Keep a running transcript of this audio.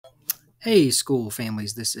Hey, school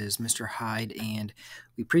families, this is Mr. Hyde, and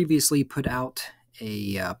we previously put out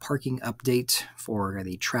a parking update for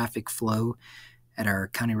the traffic flow at our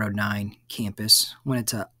County Road 9 campus. Wanted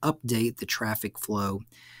to update the traffic flow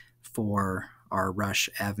for our Rush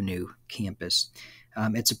Avenue campus.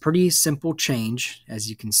 It's a pretty simple change, as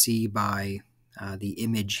you can see by the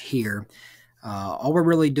image here. All we're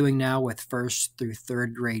really doing now with first through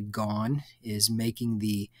third grade gone is making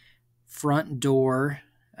the front door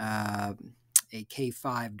uh, a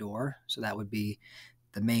K5 door, so that would be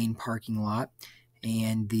the main parking lot,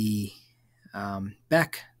 and the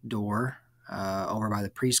back door over by the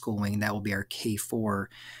preschool wing, that will be our K4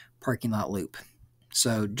 parking lot loop.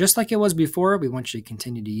 So just like it was before, we want you to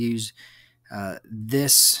continue to use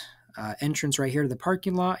this entrance right here to the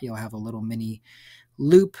parking lot. You'll have a little mini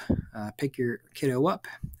loop. Pick your kiddo up,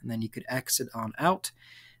 and then you could exit on out.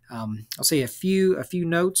 I'll say a few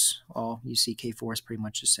notes. All you see K4 is pretty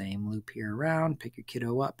much the same. Loop here around, pick your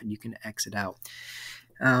kiddo up, and you can exit out.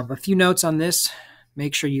 A few notes on this.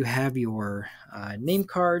 Make sure you have your name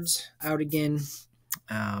cards out again.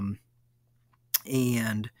 And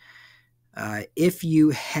if you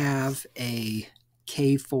have a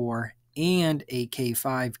K4 and a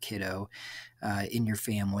K5 kiddo in your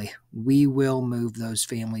family, we will move those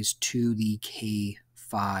families to the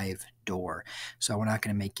K5 door. So we're not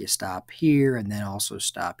going to make you stop here and then also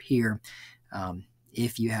stop here.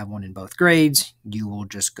 If you have one in both grades, you will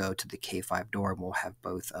just go to the K5 door, and we'll have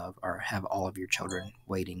have all of your children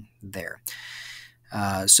waiting there.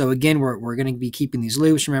 So again, we're going to be keeping these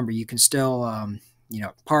loops. Remember, you can still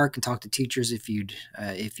park and talk to teachers if you'd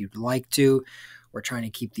like to. We're trying to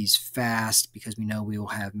keep these fast because we know we will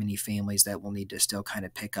have many families that will need to still kind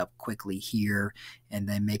of pick up quickly here and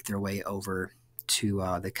then make their way over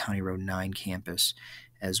to the County Road 9 campus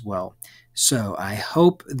as well. So I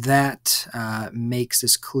hope that makes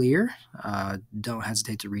this clear. Don't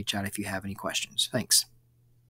hesitate to reach out if you have any questions. Thanks.